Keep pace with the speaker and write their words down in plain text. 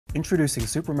Introducing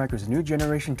Supermicro's new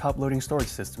generation top-loading storage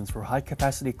systems for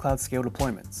high-capacity cloud-scale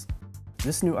deployments.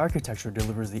 This new architecture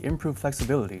delivers the improved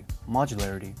flexibility,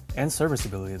 modularity, and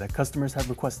serviceability that customers have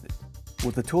requested.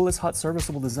 With the toolless hot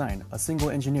serviceable design, a single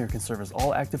engineer can service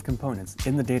all active components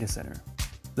in the data center.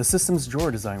 The system's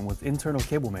drawer design with internal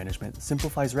cable management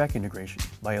simplifies rack integration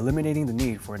by eliminating the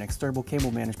need for an external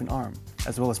cable management arm,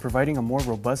 as well as providing a more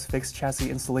robust fixed chassis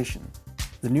installation.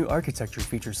 The new architecture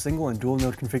features single and dual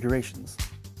node configurations.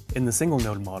 In the single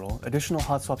node model, additional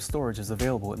hot swap storage is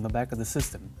available in the back of the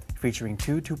system, featuring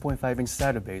two 2.5-inch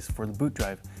SATA bays for the boot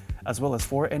drive, as well as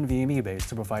 4 NVMe bays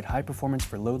to provide high performance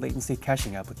for low latency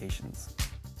caching applications.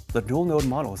 The dual node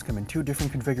models come in two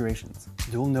different configurations,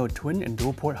 dual node twin and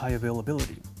dual port high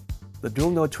availability. The dual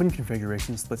node twin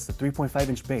configuration splits the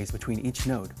 3.5-inch bays between each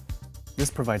node. This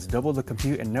provides double the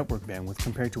compute and network bandwidth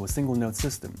compared to a single node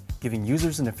system, giving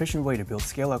users an efficient way to build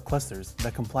scale-out clusters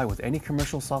that comply with any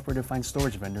commercial software-defined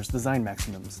storage vendor's design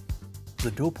maximums.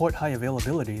 The dual port high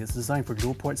availability is designed for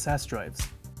dual port SAS drives.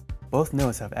 Both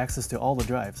nodes have access to all the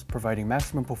drives, providing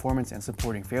maximum performance and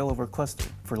supporting failover cluster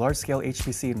for large-scale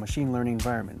HPC and machine learning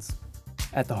environments.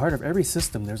 At the heart of every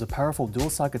system, there's a powerful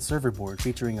dual-socket server board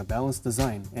featuring a balanced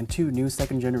design and two new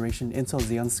second-generation Intel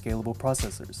Xeon Scalable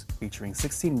processors featuring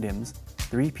 16 DIMMs,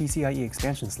 3 PCIe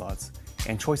expansion slots,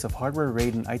 and choice of hardware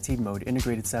RAID and IT mode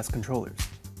integrated SAS controllers.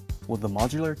 With the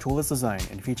modular, toolless design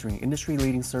and featuring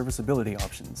industry-leading serviceability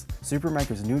options,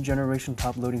 Supermicro's new generation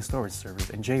top-loading storage servers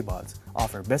and JBODs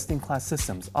offer best-in-class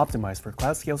systems optimized for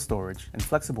cloud-scale storage and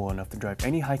flexible enough to drive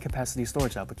any high-capacity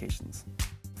storage applications.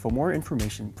 For more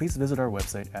information, please visit our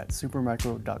website at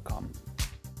supermicro.com.